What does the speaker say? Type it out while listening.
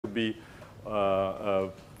be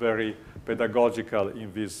very pedagogical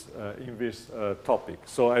in this topic.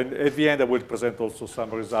 So at the end, I will present also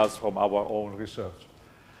some results from our own research.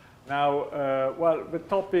 Now, well, the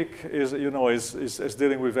topic is, is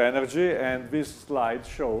dealing with energy, and this slide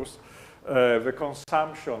shows the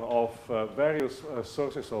consumption of various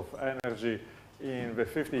sources of energy in the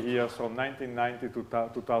 50 years from 1990 to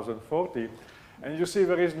 2040. And you see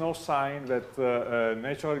there is no sign that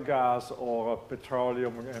natural gas or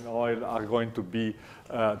petroleum and oil are going to be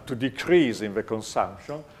to decrease in the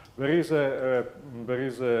consumption. There is a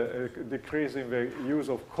decrease in the use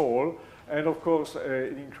of coal, and of course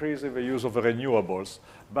an increase in the use of renewables.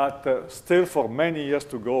 But still for many years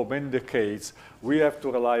to go, many decades, we have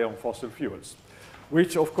to rely on fossil fuels,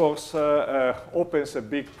 which of course opens a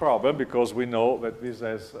big problem, because we know that this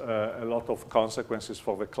has a lot of consequences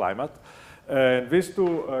for the climate. And these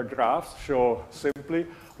two graphs show simply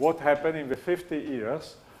what happened in the 50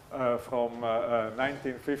 years from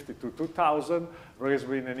 1950 to 2000. There has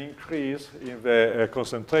been an increase in the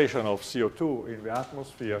concentration of CO2 in the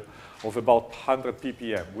atmosphere of about 100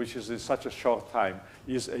 ppm, which is in such a short time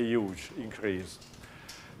is a huge increase.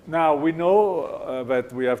 Now, we know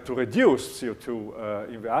that we have to reduce CO2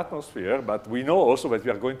 in the atmosphere, but we know also that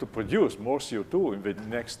we are going to produce more CO2 in the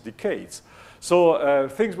next decades. So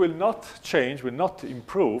things will not change, will not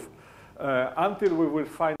improve, until we will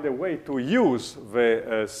find a way to use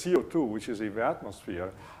the CO2, which is in the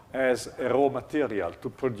atmosphere, as a raw material to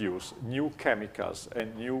produce new chemicals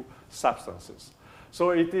and new substances.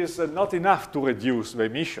 So it is not enough to reduce the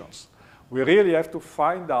emissions. We really have to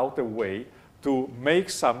find out a way to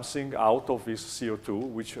make something out of this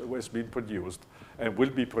CO2, which has been produced and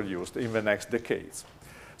will be produced in the next decades.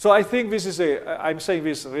 So I think this is I'm saying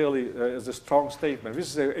this really as a strong statement.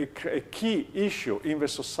 This is a key issue in the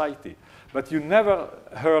society, but you never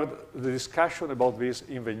heard the discussion about this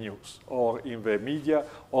in the news or in the media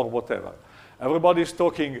or whatever. Everybody is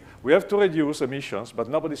talking, we have to reduce emissions, but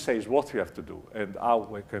nobody says what we have to do and how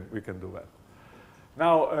we can do that.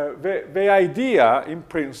 Now, the idea, in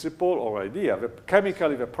principle,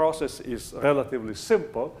 chemically the process is relatively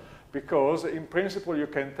simple, because in principle you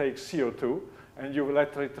can take CO2 and you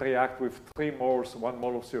let it react with 3 moles, 1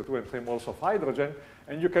 mole of CO2 and 3 moles of hydrogen,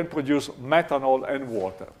 and you can produce methanol and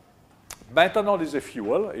water. Methanol is a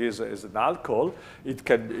fuel, is an alcohol. It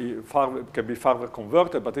can be further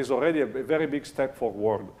converted, but it's already a very big step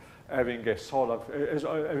forward having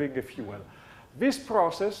a fuel. This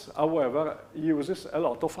process, however, uses a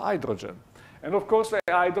lot of hydrogen. And of course, the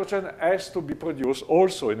hydrogen has to be produced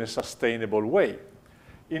also in a sustainable way,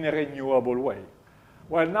 in a renewable way.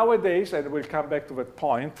 Well, nowadays, and we'll come back to that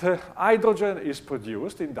point, hydrogen is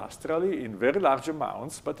produced industrially in very large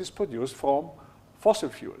amounts, but is produced from fossil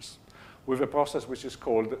fuels with a process which is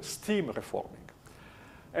called steam reforming.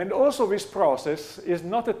 And also this process is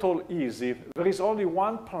not at all easy. There is only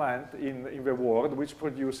one plant in the world which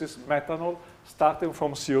produces methanol starting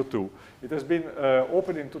from CO2. It has been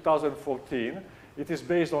opened in 2014. It is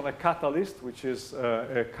based on a catalyst, which is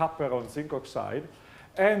a copper on zinc oxide.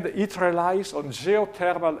 And it relies on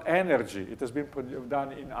geothermal energy. It has been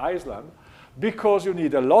done in Iceland because you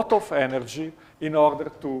need a lot of energy in order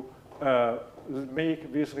to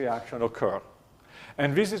make this reaction occur.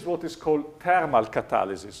 And this is what is called thermal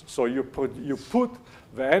catalysis. So you put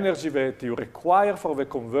the energy that you require for the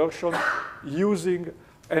conversion using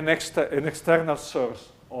an external source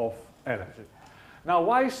of energy. Now,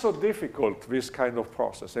 why is so difficult, this kind of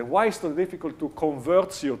process? And why is it so difficult to convert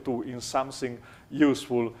CO2 in something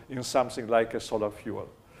useful, in something like a solar fuel?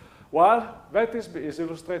 Well, that is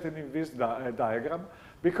illustrated in this diagram,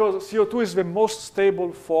 because CO2 is the most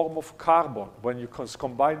stable form of carbon when you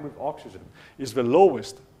combine with oxygen. It's the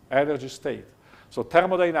lowest energy state. So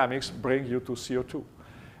thermodynamics bring you to CO2.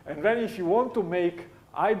 And then if you want to make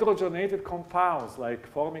hydrogenated compounds like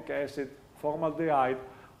formic acid, formaldehyde,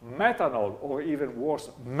 methanol, or even worse,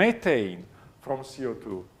 methane from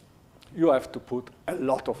CO2, you have to put a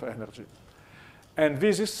lot of energy. And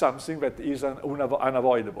this is something that is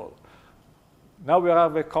unavoidable. Now there are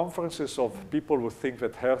the conferences of people who think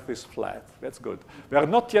that Earth is flat. That's good. There are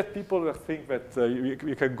not yet people that think that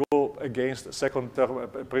we can go against the second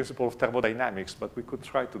principle of thermodynamics, but we could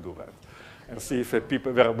try to do that and see if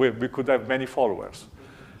we could have many followers.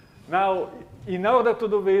 Now, in order to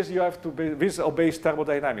do this, you have to this obeys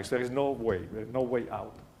thermodynamics. There is no way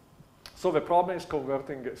out. So the problem is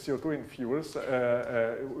converting CO2 in fuels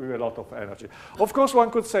with a lot of energy. Of course, one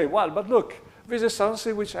could say, well, but look, this is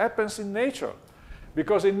something which happens in nature.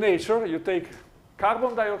 Because in nature, you take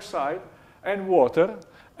carbon dioxide and water,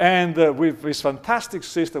 And with this fantastic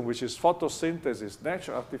system, which is photosynthesis,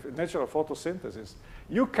 natural photosynthesis,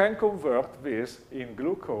 you can convert this in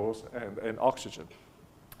glucose and oxygen.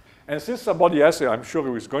 And since somebody else, I'm sure,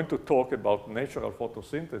 who is going to talk about natural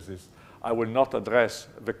photosynthesis, I will not address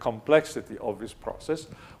the complexity of this process,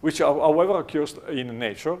 which, however, occurs in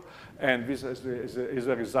nature, and this is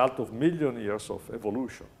a result of million years of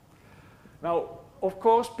evolution. Now, of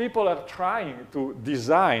course, people are trying to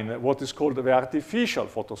design what is called the artificial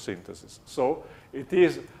photosynthesis. So it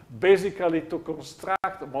is basically to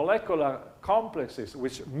construct molecular complexes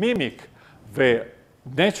which mimic the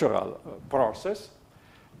natural process,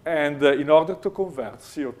 and in order to convert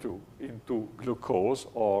CO2 into glucose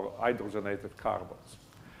or hydrogenated carbons.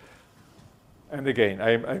 And again,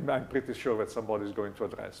 I'm pretty sure that somebody is going to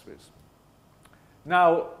address this.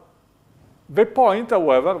 Now, the point,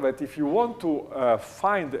 however, that if you want to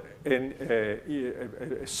find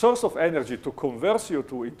a source of energy to convert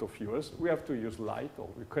CO2 into fuels, we have to use light, or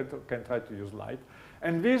we can try to use light.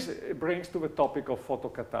 And this brings to the topic of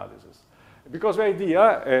photocatalysis. Because the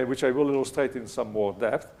idea, which I will illustrate in some more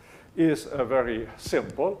depth, is very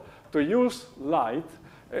simple. To use light,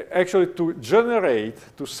 actually to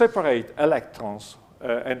generate, to separate electrons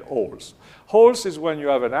and holes. Holes is when you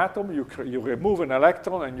have an atom, you remove an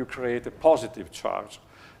electron and you create a positive charge.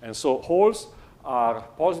 And so holes are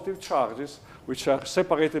positive charges which are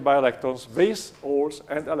separated by electrons. These holes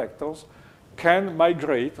and electrons can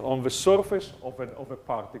migrate on the surface of a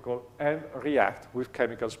particle and react with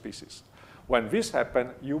chemical species. When this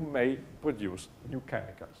happens, you may produce new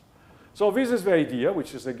chemicals. So this is the idea,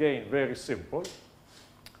 which is, again, very simple.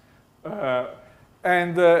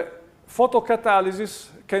 Photocatalysis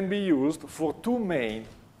can be used for two main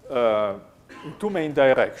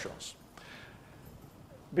directions.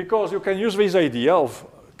 Because you can use this idea of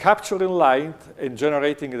capturing light and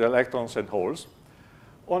generating the electrons and holes.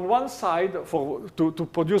 On one side, to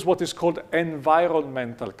produce what is called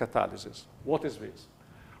environmental catalysis. What is this?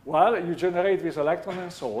 Well, you generate these electrons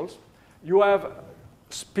and holes. You have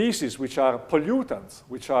species which are pollutants,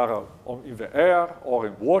 which are in the air or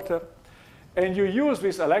in water. And you use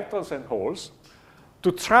these electrons and holes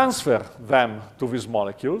to transfer them to these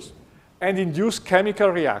molecules and induce chemical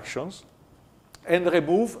reactions and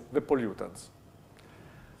remove the pollutants.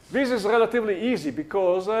 This is relatively easy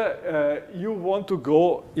because you want to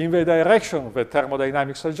go in the direction that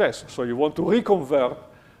thermodynamics suggests. So you want to reconvert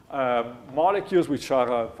molecules which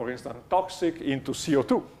are, for instance, toxic into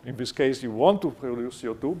CO2. In this case, you want to produce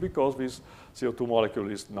CO2 because this CO2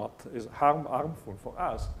 molecule is harmful for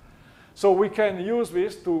us. So we can use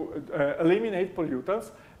this to eliminate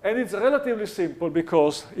pollutants. And it's relatively simple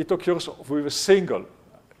because it occurs with a single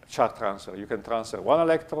charge transfer. You can transfer one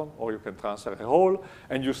electron or you can transfer a hole.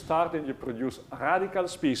 And you start and you produce radical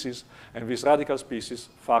species. And these radical species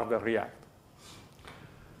further react.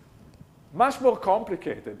 Much more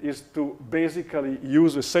complicated is to basically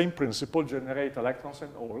use the same principle, generate electrons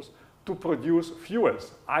and holes, to produce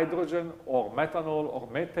fuels, hydrogen or methanol or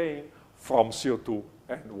methane from CO2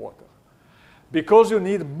 and water. Because you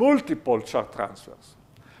need multiple charge transfers,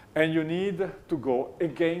 and you need to go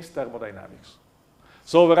against thermodynamics.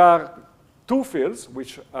 So there are two fields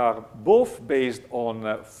which are both based on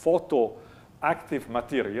photoactive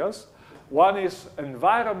materials. One is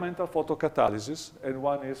environmental photocatalysis, and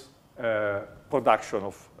one is production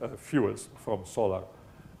of fuels from solar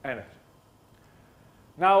energy.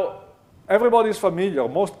 Now, everybody is familiar,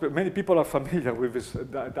 many people are familiar with this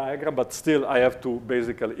diagram, but still I have to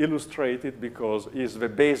basically illustrate it because it's the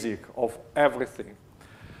basic of everything.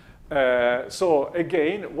 So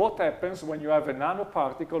again, what happens when you have a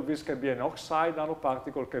nanoparticle? This can be an oxide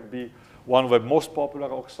nanoparticle, can be one of the most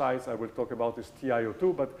popular oxides I will talk about is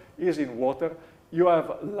TiO2, but is in water. You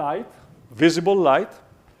have light, visible light,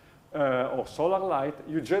 or solar light.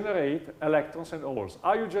 You generate electrons and holes.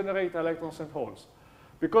 How you generate electrons and holes?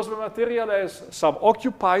 Because the material has some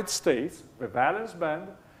occupied states, the valence band,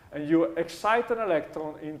 and you excite an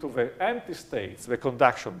electron into the empty states, the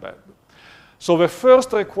conduction band. So the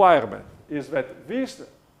first requirement is that this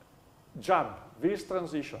jump, this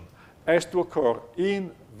transition, has to occur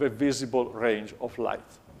in the visible range of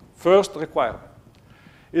light. First requirement.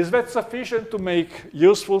 Is that sufficient to make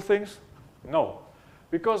useful things? No.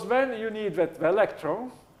 Because then you need that the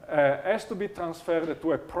electron has to be transferred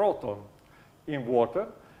to a proton in water,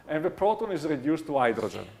 and the proton is reduced to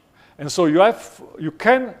hydrogen. And so you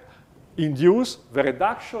can induce the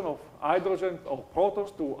reduction of hydrogen or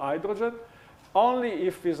protons to hydrogen only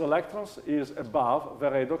if these electrons is above the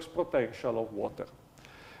redox potential of water.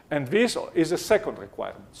 And this is a second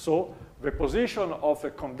requirement. So the position of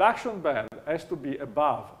the conduction band has to be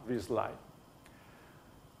above this line.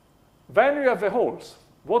 Then you have the holes.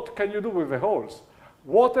 What can you do with the holes?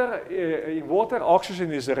 Water, in water,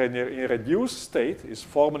 oxygen is in a reduced state, is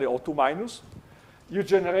formally O2 minus. You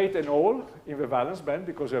generate an hole in the valence band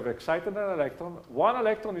because you have excited an electron. One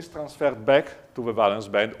electron is transferred back to the valence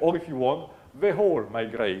band, or if you want, the hole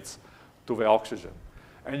migrates to the oxygen.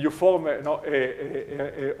 And you form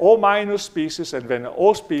a O minus species and then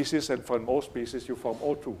O species, and from O species you form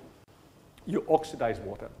O2. You oxidize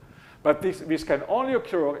water. But this can only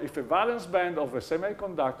occur if the valence band of a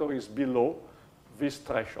semiconductor is below this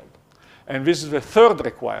threshold. And this is the third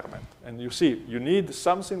requirement. And you see, you need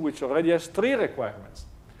something which already has 3 requirements.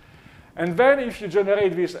 And then if you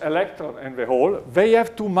generate this electron and the hole, they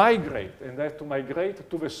have to migrate, and they have to migrate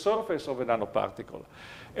to the surface of a nanoparticle.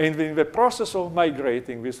 And in the process of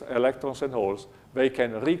migrating these electrons and holes, they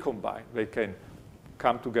can recombine, they can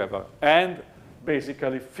come together and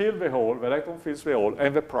basically fill the hole, the electron fills the hole,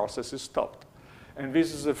 and the process is stopped. And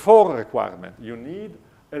this is the 4th requirement. You need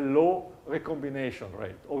a low recombination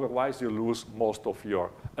rate. Otherwise, you lose most of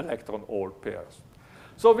your electron-hole pairs.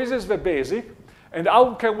 So this is the basic. And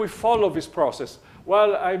how can we follow this process?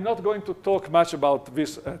 Well, I'm not going to talk much about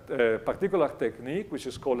this particular technique, which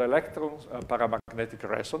is called electron paramagnetic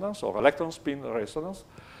resonance or electron spin resonance.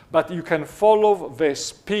 But you can follow the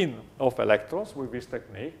spin of electrons with this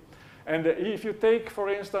technique. And if you take, for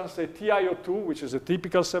instance, a TiO2, which is a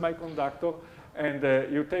typical semiconductor, and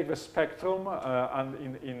you take the spectrum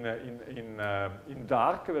in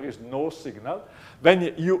dark, there is no signal.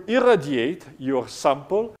 Then you irradiate your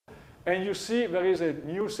sample, and you see there is a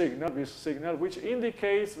new signal, this signal, which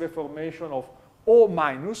indicates the formation of O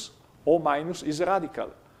minus. O minus is a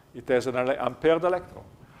radical. It has an unpaired electron.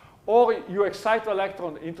 Or you excite the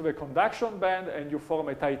electron into the conduction band, and you form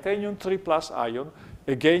a titanium 3+ ion.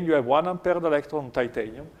 Again, you have 1 unpaired electron on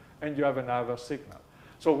titanium, and you have another signal.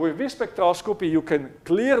 So with this spectroscopy, you can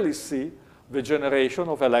clearly see the generation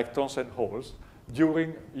of electrons and holes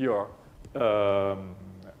during your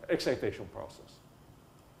excitation process.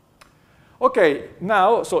 Okay,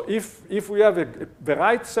 now, so if we have the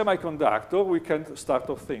right semiconductor, we can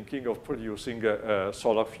start thinking of producing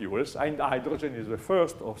solar fuels, and hydrogen is the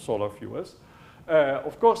first of solar fuels.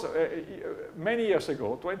 Of course, many years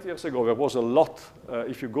ago, 20 years ago, there was a lot,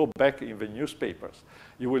 if you go back in the newspapers,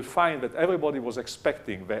 you will find that everybody was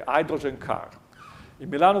expecting the hydrogen car. In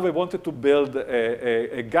Milano, they wanted to build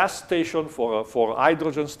a gas station for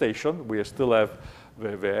hydrogen station. We still have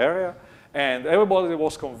the area. And everybody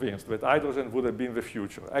was convinced that hydrogen would have been the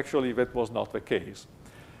future. Actually, that was not the case.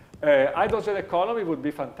 Hydrogen economy would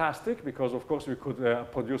be fantastic because, of course, we could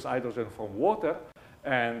produce hydrogen from water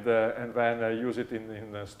and then use it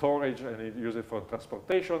in storage and use it for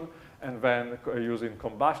transportation and then use it in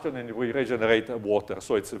combustion, and we regenerate water.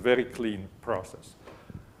 So it's a very clean process.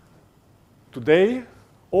 Today,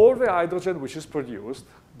 all the hydrogen which is produced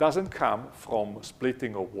doesn't come from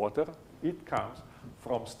splitting of water. It comes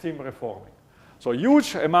from steam reforming. So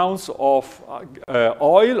huge amounts of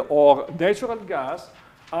oil or natural gas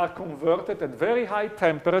are converted at very high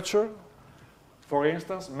temperature. For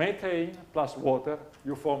instance, methane plus water,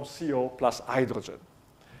 you form CO plus hydrogen.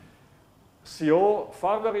 CO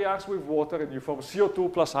further reacts with water and you form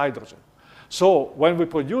CO2 plus hydrogen. So when we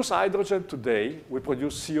produce hydrogen today, we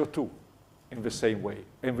produce CO2 in the same way,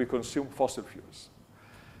 and we consume fossil fuels.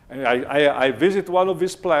 And I visit one of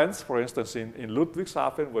these plants, for instance, in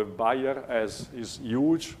Ludwigshafen, where Bayer has his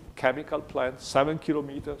huge chemical plant, 7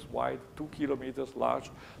 kilometers wide, 2 kilometers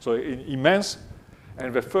large, so immense.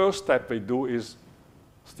 And the first step they do is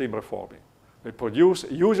steam reforming. They produce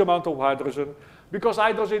a huge amount of hydrogen, because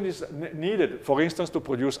hydrogen is needed, for instance, to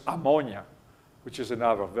produce ammonia, which is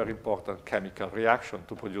another very important chemical reaction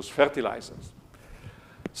to produce fertilizers.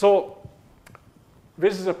 So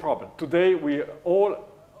this is a problem. Today,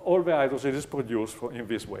 all the hydrogen is produced in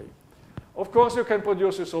this way. Of course, you can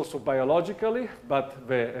produce this also biologically, but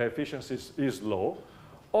the efficiency is low.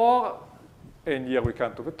 Or, and here we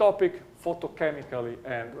come to the topic, photochemically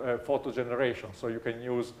and photogeneration. So you can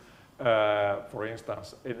use, for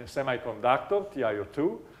instance, in a semiconductor,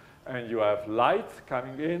 TiO2, and you have light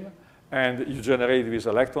coming in, and you generate these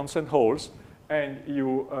electrons and holes, and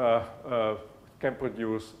you can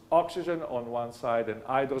produce oxygen on one side and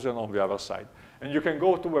hydrogen on the other side. And you can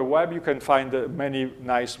go to the web, you can find many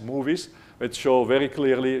nice movies that show very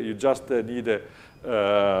clearly you just need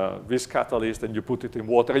this catalyst and you put it in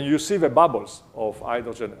water, and you see the bubbles of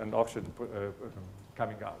hydrogen and oxygen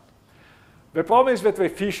coming out. The problem is that the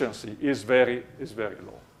efficiency is very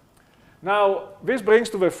low. Now, this brings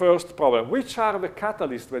to the first problem. Which are the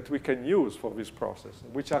catalysts that we can use for this process?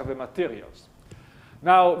 Which are the materials?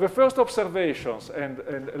 Now, the first observations and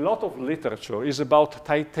a lot of literature is about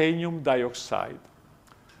titanium dioxide,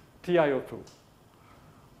 TiO2.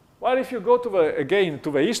 Well, if you go to again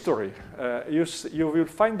to the history, you will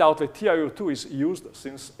find out that TiO2 is used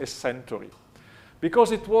since a century,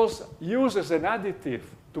 because it was used as an additive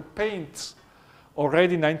to paints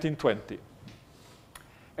already in 1920.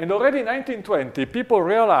 And already in 1920, people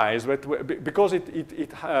realized that because it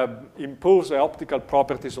improves the optical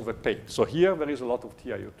properties of the paint. So here there is a lot of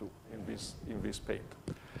TiO2 in this paint.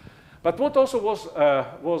 But what also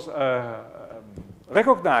was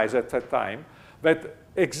recognized at that time, that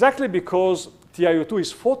exactly because TiO2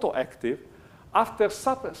 is photoactive, after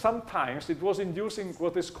sometimes it was inducing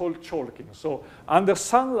what is called chalking. So under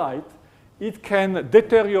sunlight, it can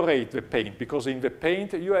deteriorate the paint, because in the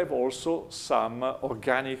paint you have also some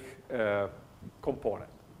organic component.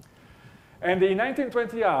 And in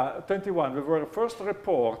 1921, there were a first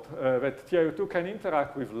report that TiO2 can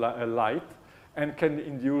interact with light and can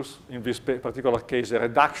induce, in this particular case, a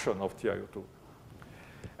reduction of TiO2.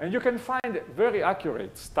 And you can find very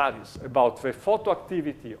accurate studies about the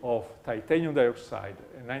photoactivity of titanium dioxide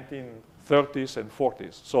in 1930s and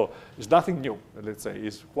 40s. So it's nothing new, let's say.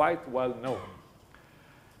 It's quite well known.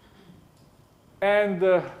 And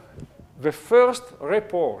the first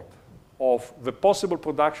report of the possible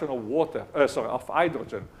production of of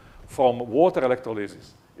hydrogen from water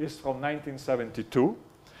electrolysis is from 1972.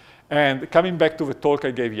 And coming back to the talk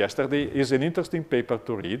I gave yesterday, is an interesting paper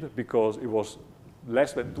to read, because it was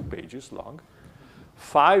less than 2 pages long,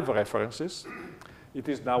 5 references. It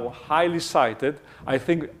is now highly cited. I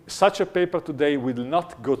think such a paper today will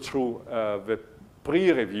not go through the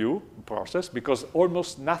pre-review process, because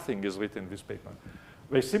almost nothing is written in this paper.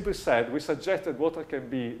 They simply said, we suggested water can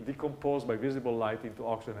be decomposed by visible light into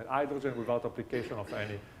oxygen and hydrogen without application of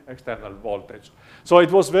any external voltage. So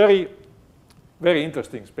it was very, very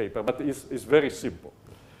interesting paper, but it's very simple.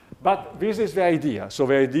 But this is the idea. So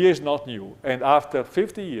the idea is not new. And after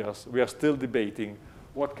 50 years, we are still debating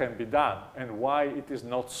what can be done and why it is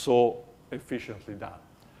not so efficiently done.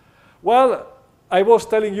 Well, I was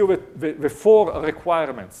telling you the 4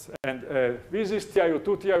 requirements. And this is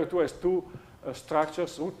TiO2. TiO2 has 2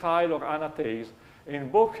 structures, rutile or anatase. In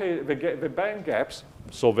both cases, the band gaps,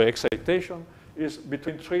 so the excitation, is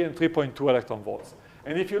between 3 and 3.2 electron volts.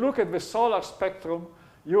 And if you look at the solar spectrum,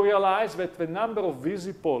 you realize that the number of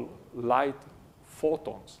visible light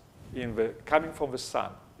photons coming from the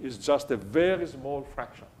sun is just a very small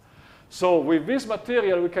fraction. So with this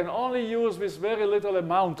material, we can only use this very little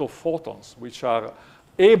amount of photons, which are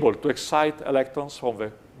able to excite electrons from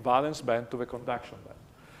the valence band to the conduction band.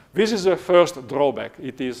 This is the first drawback.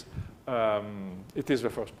 It is the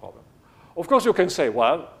first problem. Of course, you can say,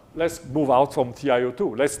 well, let's move out from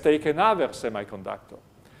TiO2. Let's take another semiconductor.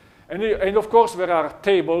 And of course, there are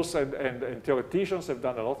tables, and theoreticians have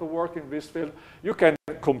done a lot of work in this field. You can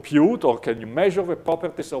compute, or can you measure the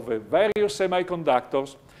properties of the various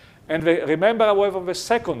semiconductors. And remember, however, the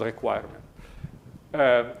second requirement.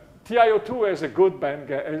 TiO2 has a good band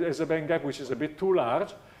gap, has a band gap which is a bit too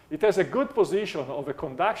large. It has a good position of the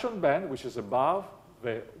conduction band, which is above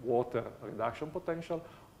the water reduction potential,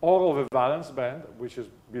 or of the valence band, which is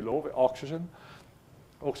below the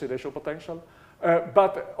oxidation potential.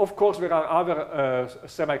 But of course, there are other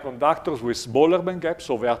semiconductors with smaller band gaps,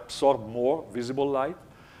 so they absorb more visible light.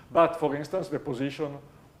 But for instance, the position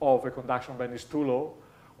of the conduction band is too low,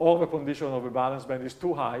 or the position of the valence band is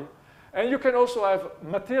too high. And you can also have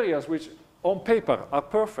materials which, on paper, are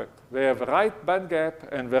perfect. They have the right band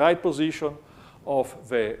gap and the right position of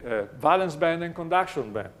the valence band and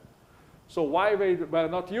conduction band. So why we're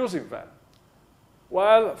not using them?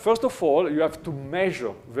 Well, first of all, you have to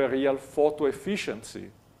measure the real photoefficiency.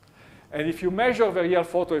 And if you measure the real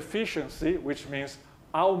photoefficiency, which means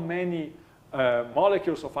how many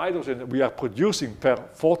molecules of hydrogen we are producing per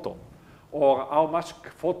photon, or how much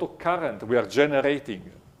photocurrent we are generating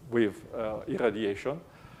with irradiation,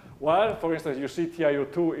 well, for instance, you see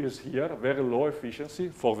TiO2 is here, very low efficiency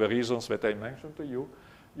for the reasons that I mentioned to you.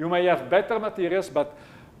 You may have better materials, but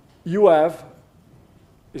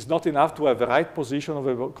it's not enough to have the right position of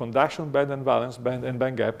the conduction band and valence band and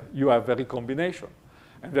band gap. You have the recombination.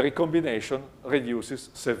 And the recombination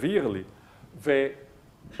reduces severely the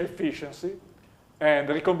efficiency. And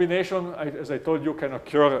the recombination, as I told you, can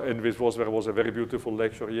occur, and there was a very beautiful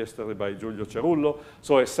lecture yesterday by Giulio Cerullo.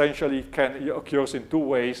 So essentially, it occurs in 2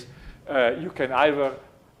 ways. You can either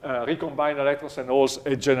recombine electrons and holes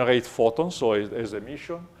and generate photons, so as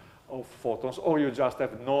emission of photons, or you just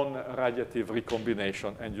have non-radiative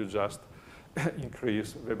recombination, and you just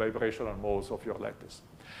increase the vibrational modes of your lattice.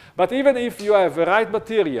 But even if you have the right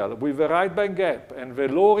material with the right band gap and the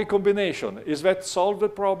low recombination, is that solve the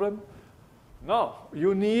problem? No.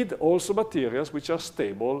 You need also materials which are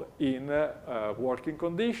stable in working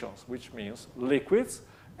conditions, which means liquids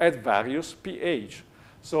at various pH.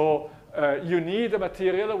 So you need a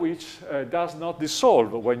material which does not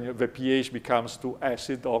dissolve when the pH becomes too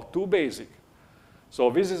acid or too basic. So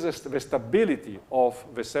this is the stability of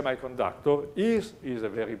the semiconductor is a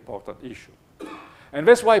very important issue. And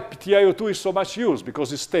that's why TiO2 is so much used,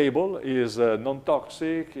 because it's stable, is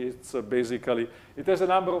non-toxic, it's basically, it has a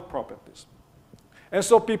number of properties. And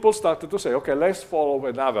so people started to say, okay, let's follow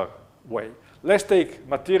another way. Let's take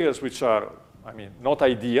materials which are, I mean, not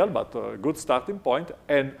ideal, but a good starting point,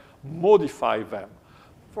 and modify them,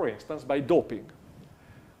 for instance, by doping.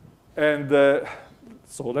 And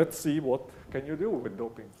so let's see what can you do with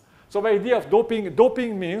doping. So the idea of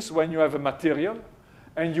doping means when you have a material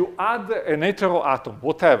and you add an heteroatom,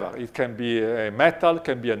 whatever. It can be a metal,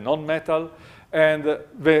 can be a non-metal, and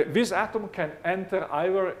this atom can enter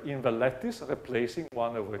either in the lattice, replacing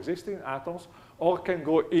one of the existing atoms, or can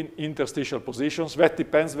go in interstitial positions. That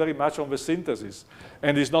depends very much on the synthesis,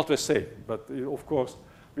 and it's not the same. But of course,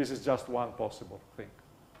 this is just one possible thing.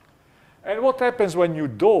 And what happens when you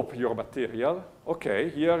dope your material? Okay,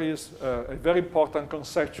 here is a very important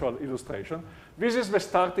conceptual illustration. This is the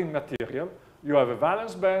starting material. You have a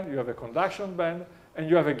valence band, you have a conduction band, and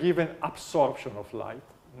you have a given absorption of light.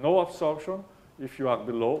 No absorption if you are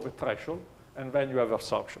below the threshold, and then you have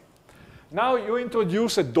absorption. Now you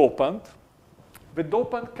introduce a dopant. The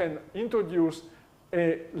dopant can introduce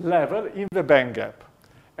a level in the band gap.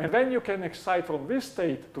 And then you can excite from this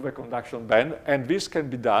state to the conduction band, and this can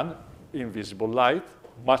be done in visible light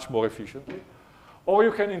much more efficiently. Or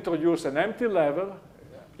you can introduce an empty level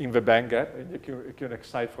in the band gap, and you can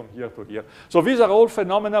excite from here to here. So these are all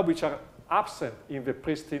phenomena which are absent in the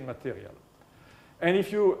pristine material. And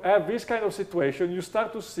if you have this kind of situation, you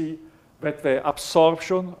start to see that the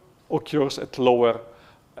absorption occurs at lower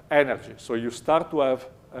energy. So you start to have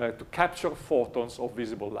to capture photons of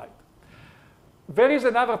visible light. There is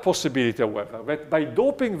another possibility, however, that by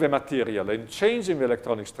doping the material and changing the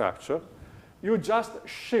electronic structure, you just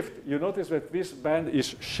shift. You notice that this band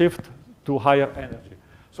is shift to higher energy.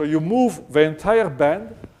 So you move the entire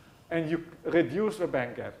band and you reduce the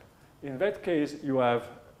band gap. In that case, you have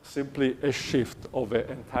simply a shift of the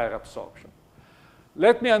entire absorption.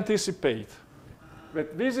 Let me anticipate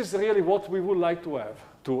that this is really what we would like to have,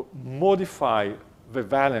 to modify the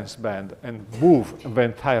valence band and move the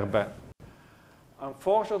entire band.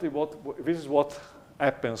 Unfortunately, this is what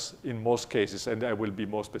happens in most cases, and I will be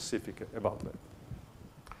more specific about that.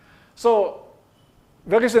 So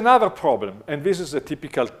there is another problem, and this is a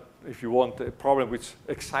typical, if you want, a problem which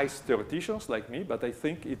excites theoreticians like me, but I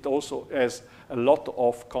think it also has a lot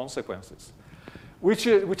of consequences, which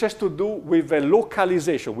has to do with the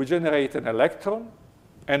localization. We generate an electron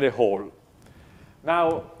and a hole.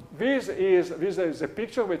 Now, this is a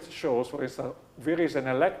picture which shows, for instance, there is an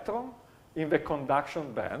electron in the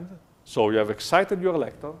conduction band. So you have excited your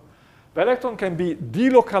electron. The electron can be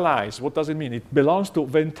delocalized. What does it mean? It belongs to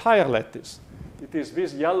the entire lattice. It is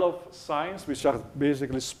these yellow signs which are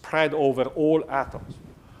basically spread over all atoms.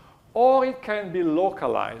 Or it can be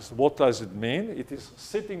localized. What does it mean? It is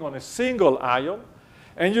sitting on a single ion,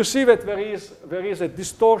 and you see that there is a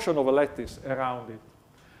distortion of a lattice around it.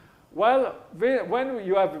 Well, when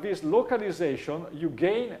you have this localization, you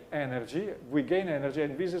gain energy. We gain energy,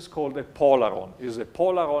 and this is called a polaron. It's a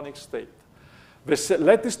polaronic state. The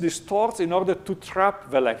lattice distorts in order to trap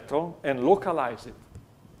the electron and localize it.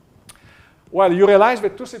 Well, you realize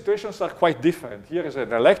that two situations are quite different. Here is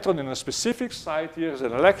an electron in a specific site. Here is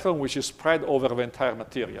an electron which is spread over the entire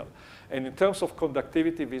material. And in terms of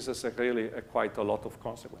conductivity, this has really quite a lot of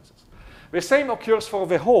consequences. The same occurs for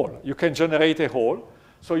the hole. You can generate a hole.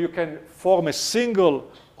 So you can form a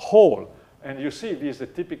single hole. And you see this is the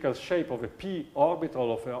typical shape of a p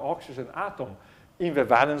orbital of an oxygen atom in the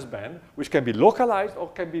valence band, which can be localized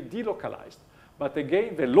or can be delocalized. But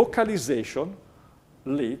again, the localization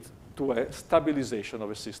leads to a stabilization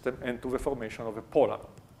of a system and to the formation of a polaron.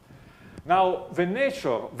 Now, the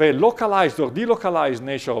nature, the localized or delocalized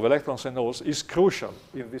nature of electrons and holes is crucial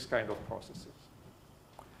in this kind of processes.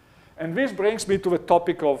 And this brings me to the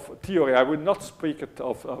topic of theory. I will not speak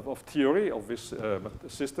of theory of these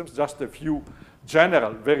systems, just a few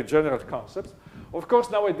general, very general concepts. Of course,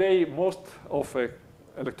 nowadays, most of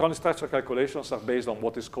electronic structure calculations are based on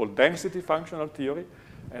what is called density functional theory,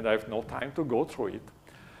 and I have no time to go through it.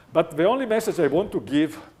 But the only message I want to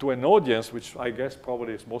give to an audience, which I guess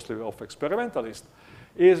probably is mostly of experimentalists,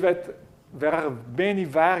 is that there are many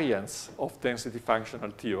variants of density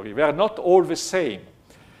functional theory. They are not all the same.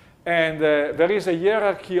 And there is a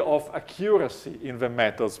hierarchy of accuracy in the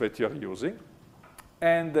methods that you're using.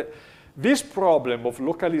 And this problem of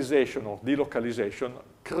localization or delocalization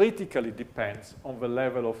critically depends on the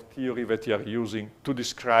level of theory that you're using to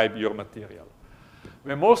describe your material.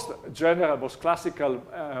 The most general, most classical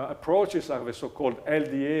approaches are the so-called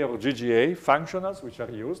LDA or GGA functionals, which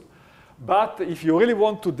are used. But if you really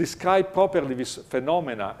want to describe properly this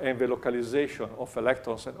phenomena and the localization of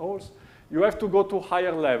electrons and holes, you have to go to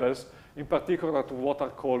higher levels, in particular to what are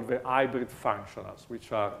called the hybrid functionals,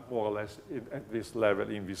 which are more or less at this level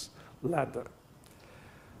in this ladder.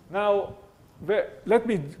 Now, let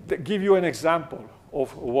me give you an example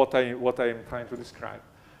of what I'm trying to describe.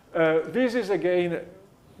 This is, again,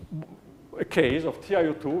 a case of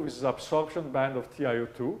TiO2. This is absorption band of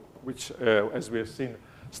TiO2, which, as we have seen,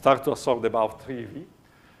 start to absorb about 3 eV.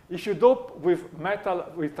 If you dope with metal,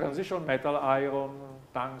 with transition metal, iron,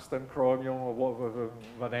 tungsten, chromium, or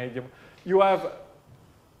vanadium, you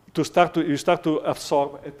start to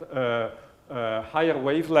absorb at higher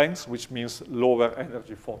wavelengths, which means lower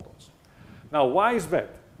energy photons. Now, why is that?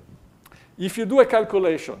 If you do a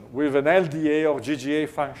calculation with an LDA or GGA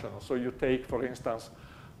functional, so you take, for instance,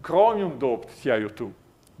 chromium-doped TiO2,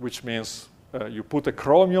 which means you put a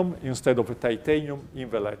chromium instead of a titanium in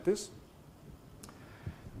the lattice.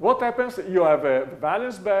 What happens? You have a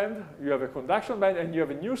valence band, you have a conduction band, and you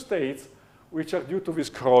have new states which are due to this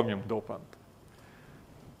chromium dopant.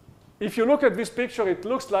 If you look at this picture, it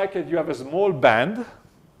looks like you have a small band,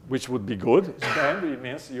 which would be good. Band, it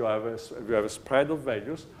means you have a spread of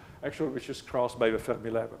values, actually, which is crossed by the Fermi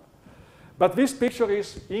level. But this picture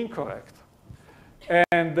is incorrect.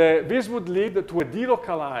 And this would lead to a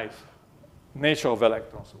delocalized nature of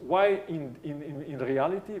electrons. Why in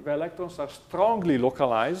reality, the electrons are strongly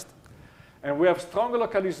localized, and we have stronger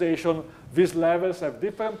localization. These levels have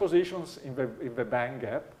different positions in the band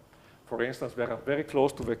gap. For instance, they are very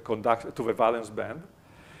close to the valence band.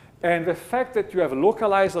 And the fact that you have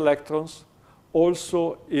localized electrons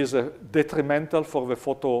also is detrimental for the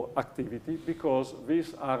photoactivity, because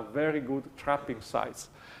these are very good trapping sites.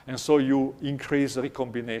 And so you increase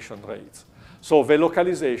recombination rates. So the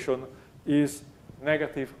localization is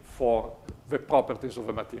negative for the properties of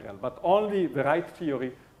the material. But only the right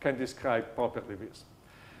theory can describe properly this.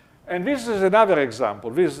 And this is another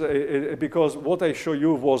example. This, because what I show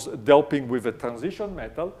you was doping with a transition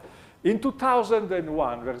metal. In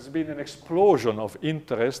 2001, there's been an explosion of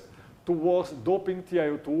interest towards doping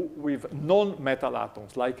TiO2 with non-metal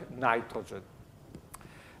atoms, like nitrogen.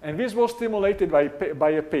 And this was stimulated by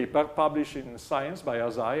a paper published in Science by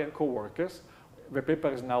Azai and co-workers. The paper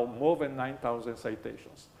is now more than 9,000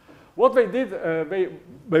 citations. What they did,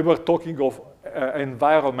 they were talking of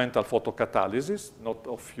environmental photocatalysis, not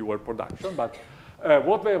of fuel production, but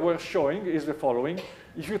what they were showing is the following.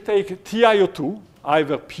 If you take TiO2,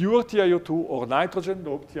 either pure TiO2 or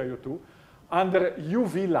nitrogen-doped TiO2, under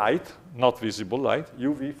UV light, not visible light,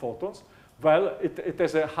 UV photons, well, it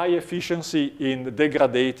has a high efficiency in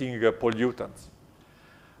degrading pollutants.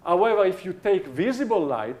 However, if you take visible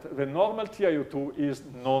light, the normal TiO2 is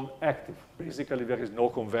non-active. Basically, there is no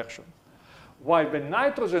conversion. While the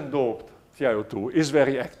nitrogen-doped TiO2 is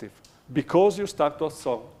very active, because you start to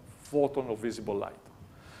absorb photon of visible light.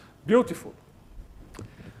 Beautiful.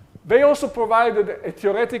 They also provided a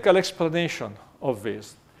theoretical explanation of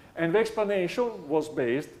this. And the explanation was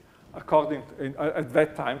based, according to, at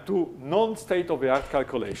that time, to non-state-of-the-art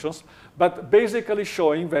calculations, but basically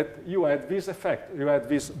showing that you had this effect. You had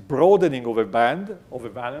this broadening of a band, of a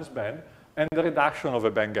valence band, and the reduction of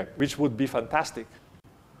a band gap, which would be fantastic.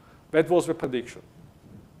 That was the prediction.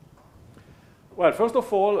 Well, first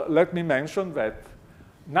of all, let me mention that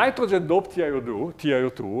nitrogen-doped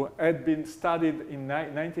TiO2 had been studied in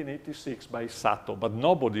 1986 by Sato, but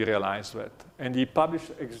nobody realized that. And he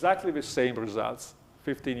published exactly the same results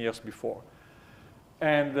 15 years before.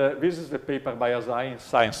 And this is the paper by Azai in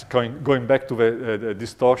Science, going back to the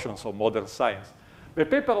distortions of modern science. The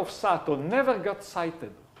paper of Sato never got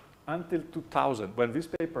cited until 2000, when this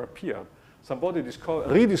paper appeared. Somebody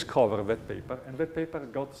rediscovered that paper, and that paper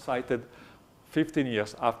got cited 15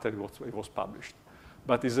 years after it was published.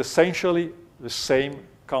 But it's essentially the same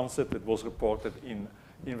concept that was reported in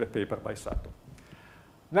the paper by Sato.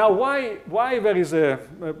 Now, why there is a,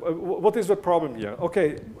 what is the problem here?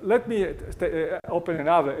 Okay, let me open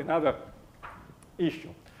another issue.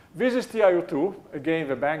 This is TiO2. Again,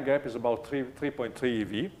 the band gap is about 3.3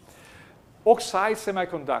 eV. Oxide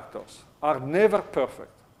semiconductors are never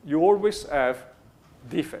perfect. You always have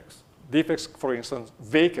defects. Defects, for instance,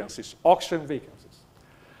 vacancies, oxygen vacancies.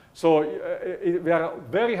 So they are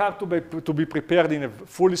very hard to be prepared in a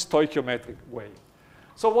fully stoichiometric way.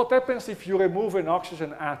 So what happens if you remove an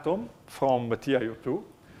oxygen atom from TiO2?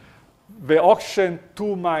 The oxygen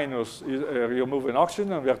 2 minus remove an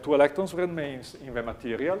oxygen, and there are 2 electrons remains in the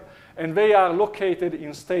material, and they are located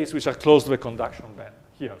in states which are close to the conduction band,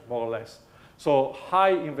 here, more or less. So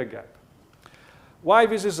high in the gap. Why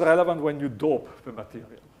this is relevant when you dope the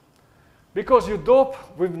material? Because you dope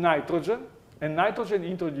with nitrogen, and nitrogen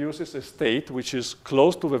introduces a state which is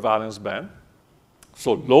close to the valence band,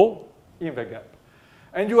 so low in the gap.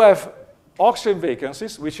 And you have oxygen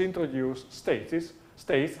vacancies which introduce states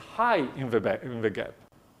high in the gap,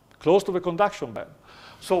 close to the conduction band.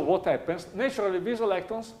 So what happens? Naturally, these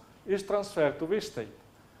electrons is transferred to this state.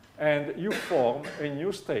 And you form a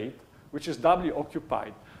new state which is doubly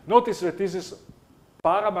occupied. Notice that this is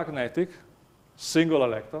paramagnetic, single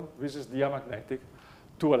electron. This is diamagnetic,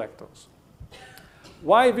 2 electrons.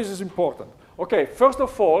 Why this is important? Okay, first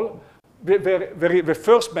of all, the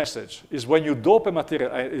first message is when you dope a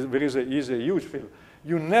material, there is a huge field.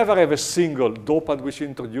 You never have a single dopant which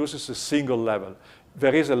introduces a single level.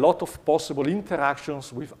 There is a lot of possible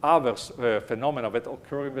interactions with other phenomena that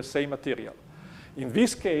occur in the same material. In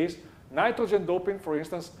this case, nitrogen doping, for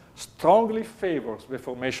instance, strongly favors the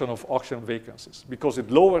formation of oxygen vacancies because it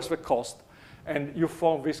lowers the cost and you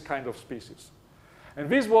form this kind of species. And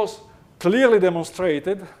this was clearly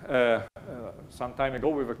demonstrated some time ago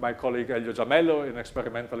with my colleague Elio Giamello, an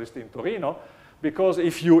experimentalist in Torino, because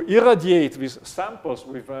if you irradiate these samples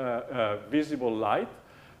with visible light,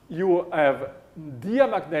 you have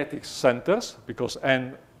diamagnetic centers, because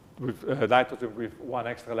N with nitrogen with 1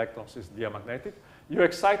 extra electrons is diamagnetic. You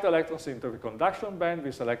excite electrons into the conduction band,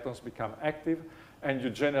 these electrons become active, and you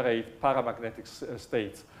generate paramagnetic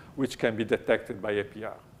states, which can be detected by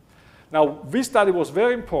APR. Now, this study was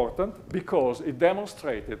very important because it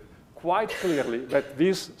demonstrated quite clearly that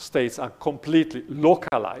these states are completely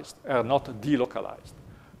localized, are not delocalized,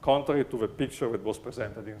 contrary to the picture that was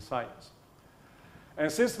presented in Science.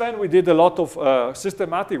 And since then, we did a lot of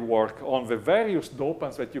systematic work on the various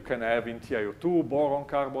dopants that you can have in TiO2, boron,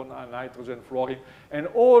 carbon, nitrogen, fluorine, and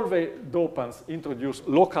all the dopants introduce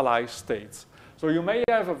localized states. So you may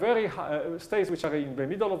have a very high states which are in the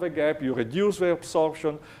middle of the gap, you reduce the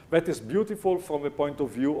absorption. That is beautiful from the point of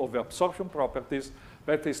view of the absorption properties.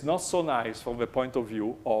 That is not so nice from the point of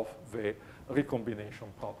view of the recombination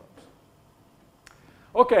problems.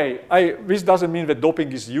 Okay, this doesn't mean that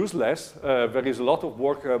doping is useless. There is a lot of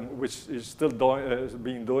work which is still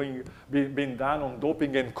being done on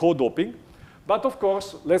doping and co-doping. But of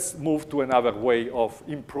course, let's move to another way of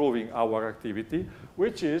improving our activity,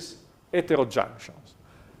 which is heterojunctions.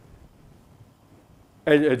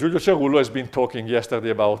 Giulio Cerullo has been talking yesterday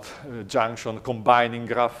about junction, combining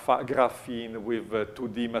graphene with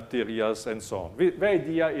 2D materials and so on. The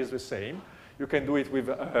idea is the same. You can do it with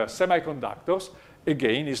semiconductors.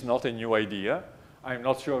 Again, it's not a new idea. I'm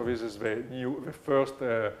not sure this is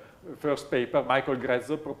the first paper. Michael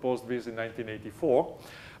Gretzel proposed this in 1984.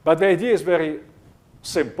 But the idea is very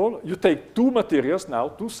simple. You take 2 materials now,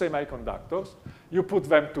 2 semiconductors. You put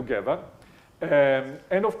them together.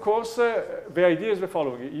 And of course, the idea is the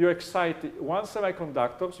following. You excite 1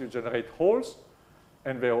 semiconductor, you generate holes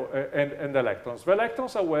and electrons. The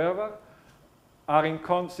electrons, however,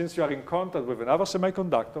 since you are in contact with another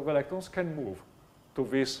semiconductor, the electrons can move to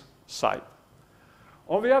this side.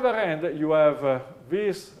 On the other hand, you have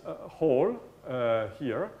this hole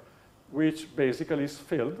here, which basically is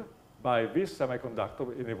filled by this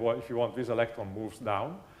semiconductor. If you want, this electron moves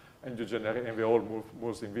down, and you generate, and the hole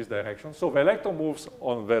moves in this direction. So the electron moves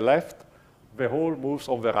on the left, the hole moves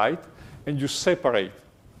on the right, and you separate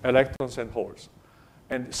electrons and holes.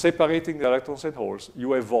 And separating the electrons and holes,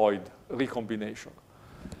 you avoid recombination.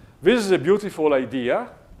 This is a beautiful idea,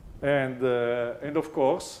 and of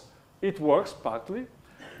course, it works partly.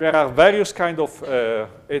 There are various kinds of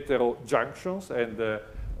heterojunctions, and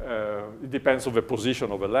it depends on the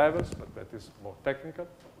position of the levels, but that is more technical.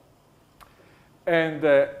 And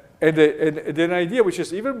an idea which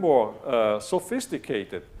is even more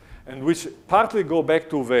sophisticated, and which partly go back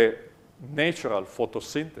to the natural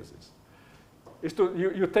photosynthesis, is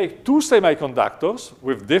you take 2 semiconductors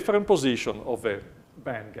with different position of the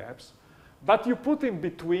band gaps, but you put in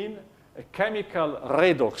between a chemical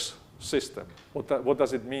redox system. What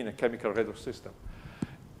does it mean, a chemical redox system?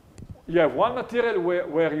 You have one material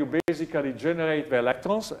where you basically generate the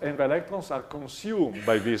electrons, and the electrons are consumed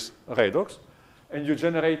by this redox, and you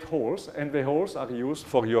generate holes, and the holes are used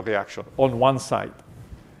for your reaction on one side.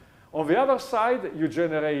 On the other side, you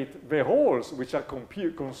generate the holes, which are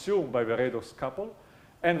consumed by the redox couple,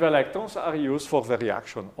 and the electrons are used for the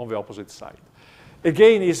reaction on the opposite side.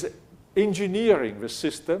 Again, is engineering the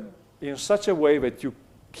system in such a way that you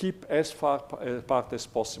keep as far apart as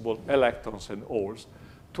possible electrons and holes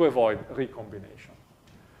to avoid recombination.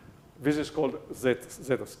 This is called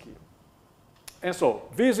zeta scheme. And so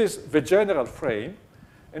this is the general frame.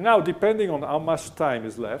 And now, depending on how much time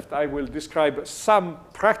is left, I will describe some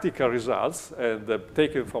practical results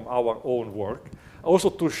taken from our own work, also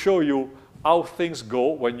to show you how things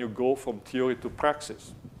go when you go from theory to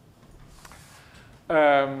praxis.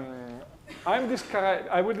 I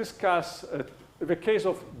will discuss the case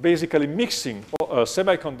of basically mixing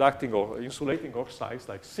semiconducting or insulating oxides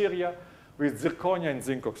like ceria with zirconia and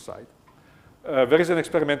zinc oxide. There is an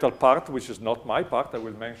experimental part, which is not my part. I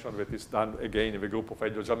will mention that it's done again in the group of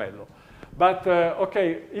Elio Giamello. But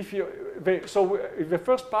OK, so in the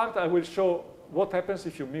first part, I will show what happens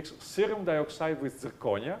if you mix cerium dioxide with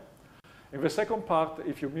zirconia. In the second part,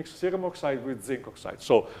 if you mix cerium oxide with zinc oxide.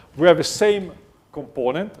 So we have the same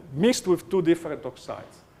component mixed with two different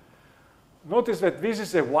oxides. Notice that this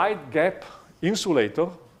is a wide gap insulator.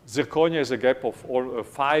 Zirconia is a gap of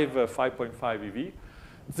 5.5 eV.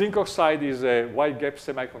 Zinc oxide is a wide gap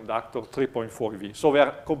semiconductor, 3.4 eV. So they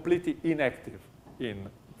are completely inactive in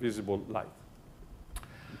visible light.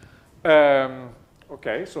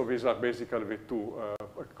 OK, so these are basically the two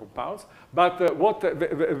compounds. But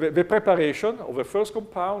the preparation of the first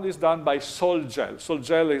compound is done by sol gel. Sol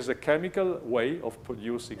gel is a chemical way of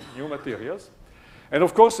producing new materials. And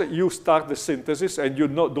of course, you start the synthesis, and you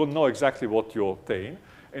don't know exactly what you obtain.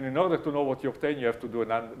 And in order to know what you obtain, you have to do a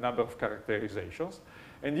number of characterizations.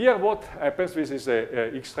 And here what happens, this is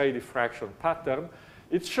a X-ray diffraction pattern.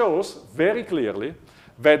 It shows very clearly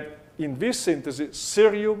that in this synthesis,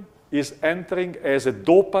 cerium is entering as a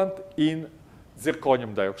dopant in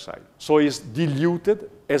zirconium dioxide. So it's diluted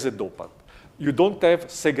as a dopant. You don't have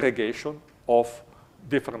segregation of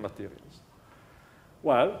different materials.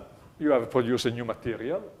 Well, you have produced a new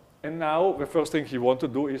material. And now the first thing you want to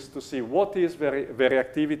do is to see what is the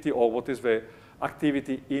reactivity or what is the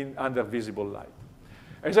activity under visible light.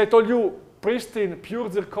 As I told you, pristine pure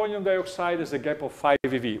zirconium dioxide is a gap of 5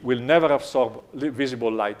 eV, will never absorb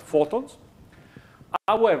visible light photons.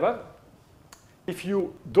 However, if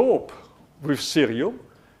you dope with cerium,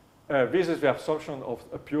 this is the absorption of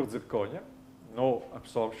a pure zirconia, no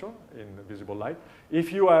absorption in visible light.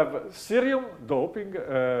 If you have cerium doping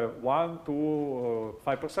 1 to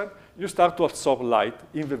 5%, you start to absorb light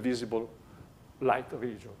in the visible light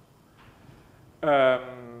region.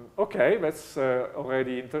 OK, that's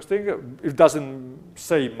already interesting. It doesn't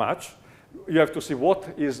say much. You have to see what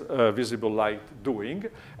is visible light doing.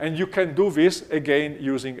 And you can do this, again,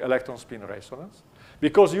 using electron spin resonance.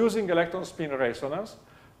 Because using electron spin resonance,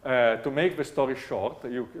 to make the story short,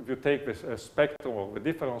 you take the spectrum or the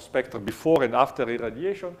difference spectrum before and after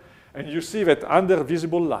irradiation, and you see that under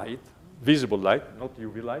visible light, not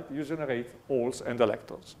UV light, you generate holes and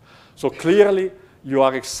electrons. So clearly, you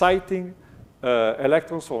are exciting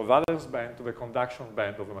electrons from the valence band to the conduction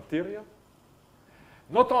band of the material.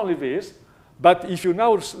 Not only this, but if you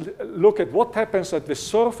now look at what happens at the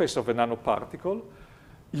surface of a nanoparticle,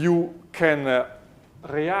 you can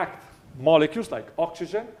react molecules like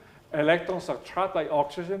oxygen. Electrons are trapped by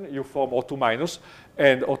oxygen. You form O2-,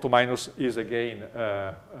 and O2- is again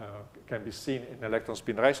can be seen in electron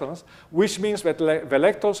spin resonance, which means that the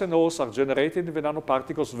electrons and holes are generated in the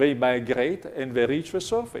nanoparticles. They migrate and they reach the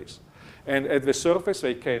surface. And at the surface,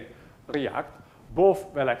 they can react,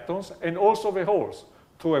 both the electrons and also the holes,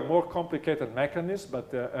 through a more complicated mechanism,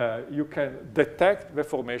 but you can detect the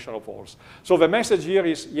formation of holes. So the message here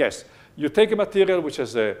is, yes, you take a material which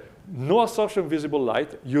has no absorption visible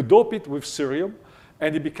light, you dope it with cerium,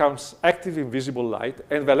 and it becomes active in visible light,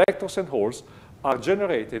 and the electrons and holes are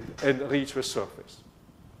generated and reach the surface.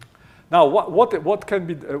 Now, what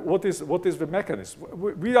is the mechanism?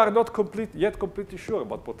 We are not yet completely sure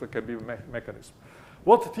about what can be the mechanism.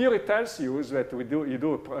 What theory tells you is that you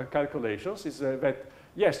do calculations, is that,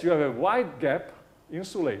 yes, you have a wide gap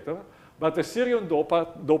insulator, but the cerium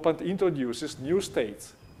dopant introduces new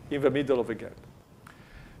states in the middle of the gap.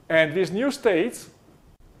 And these new states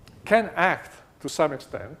can act, to some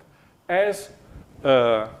extent, as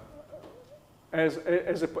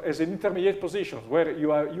an intermediate position where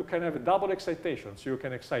you can have a double excitation. So you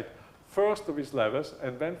can excite first to these levels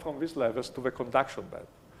and then from these levels to the conduction band.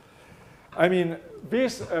 I mean,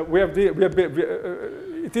 this,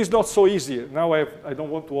 it is not so easy. Now I don't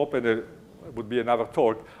want to open it would be another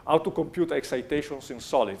talk, how to compute excitations in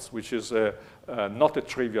solids, which is not a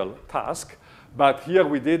trivial task. But here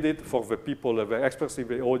we did it for the people, the experts in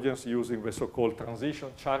the audience, using the so-called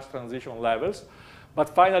charge transition levels. But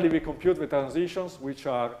finally, we compute the transitions, which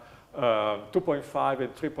are 2.5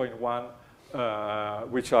 and 3.1,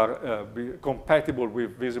 which are compatible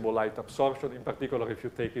with visible light absorption, in particular if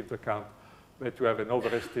you take into account that you have an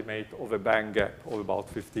overestimate of a band gap of about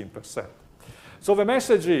 15%. So the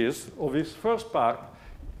message is, of this first part,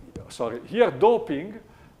 here doping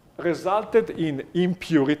resulted in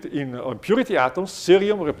impurity atoms,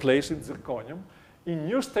 cerium replacing zirconium, in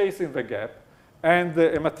new states in the gap, and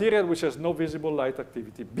a material which has no visible light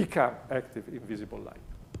activity become active in visible light.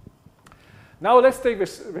 Now let's take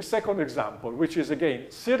the second example, which is again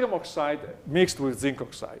cerium oxide mixed with zinc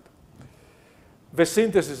oxide. The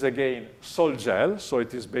synthesis again sol gel, so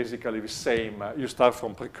it is basically the same. You start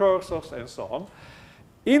from precursors and so on.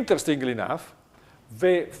 Interestingly enough,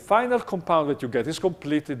 the final compound that you get is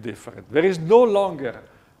completely different. There is no longer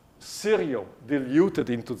cerium diluted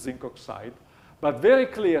into zinc oxide, but very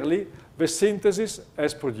clearly the synthesis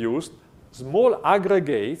has produced small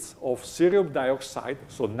aggregates of cerium dioxide,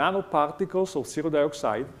 so nanoparticles of cerium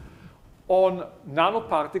dioxide, on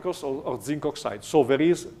nanoparticles of zinc oxide. So there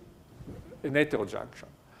is an heterojunction.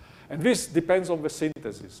 And this depends on the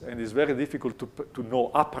synthesis, and it's very difficult to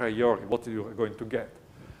know a priori what you are going to get.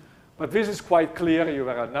 But this is quite clear. You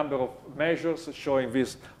have a number of measures showing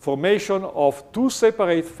this formation of two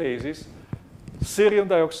separate phases, cerium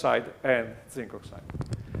dioxide and zinc oxide.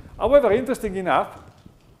 However, interesting enough,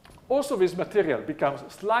 also this material becomes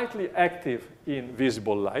slightly active in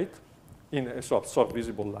visible light, absorb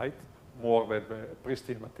visible light, more than the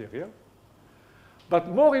pristine material. But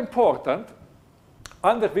more important,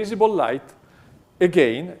 under visible light,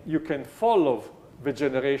 again, you can follow the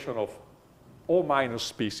generation of O-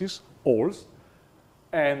 species, holes,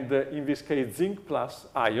 and in this case, zinc plus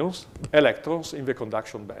ions, electrons in the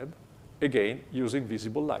conduction band, again, using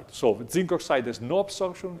visible light. So the zinc oxide has no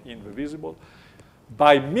absorption in the visible.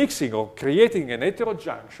 By mixing or creating an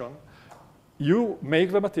heterojunction, you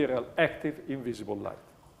make the material active in visible light.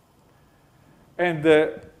 And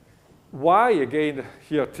why, again,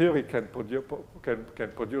 here theory can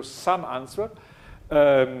produce some answer.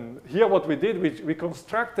 Here what we did, we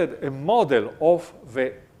constructed a model of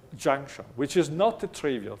the junction, which is not a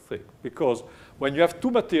trivial thing, because when you have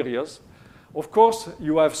two materials, of course,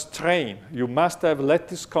 you have strain. You must have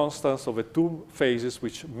lattice constants of the two phases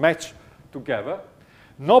which match together.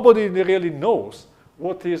 Nobody really knows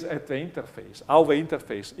what is at the interface, how the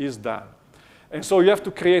interface is done. And so you have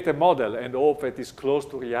to create a model and hope that it's close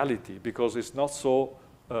to reality, because it's not so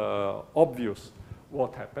obvious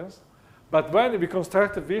what happens. But when we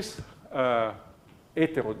constructed this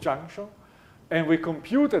heterojunction, and we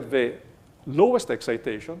computed the lowest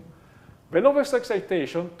excitation, the lowest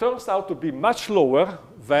excitation turns out to be much lower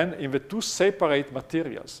than in the two separate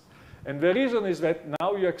materials. And the reason is that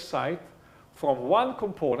now you excite from one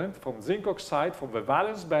component, from zinc oxide, from the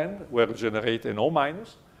valence band, where you generate an O-,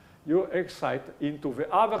 you excite into the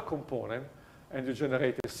other component, and you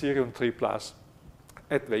generate a cerium 3+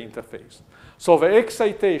 at the interface. So the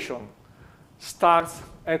excitation starts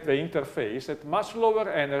at the interface at much lower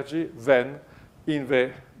energy than in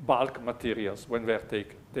the bulk materials when they're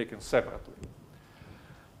taken separately.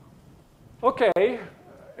 Okay,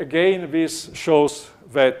 again, this shows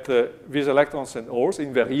that these electrons and holes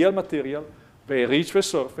in the real material, they reach the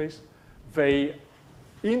surface, they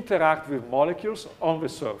interact with molecules on the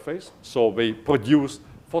surface, so they produce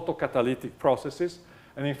photocatalytic processes.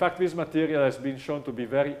 And in fact, this material has been shown to be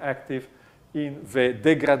very active in the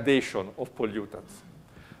degradation of pollutants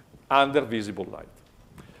under visible light.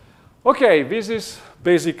 Okay, this is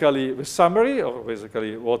basically the summary, or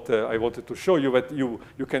basically what I wanted to show you, that you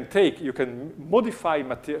can modify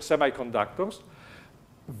semiconductors.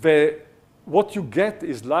 What you get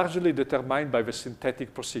is largely determined by the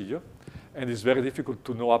synthetic procedure, and it's very difficult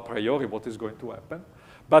to know a priori what is going to happen.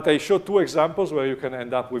 But I show two examples where you can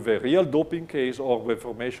end up with a real doping case or the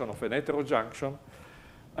formation of an heterojunction.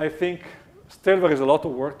 I think still there is a lot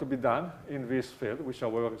of work to be done in this field, which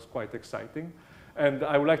however is quite exciting. And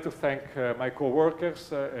I would like to thank my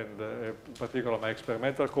co-workers and in particular my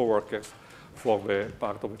experimental co-workers for the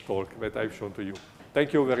part of the talk that I've shown to you.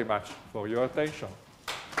 Thank you very much for your attention.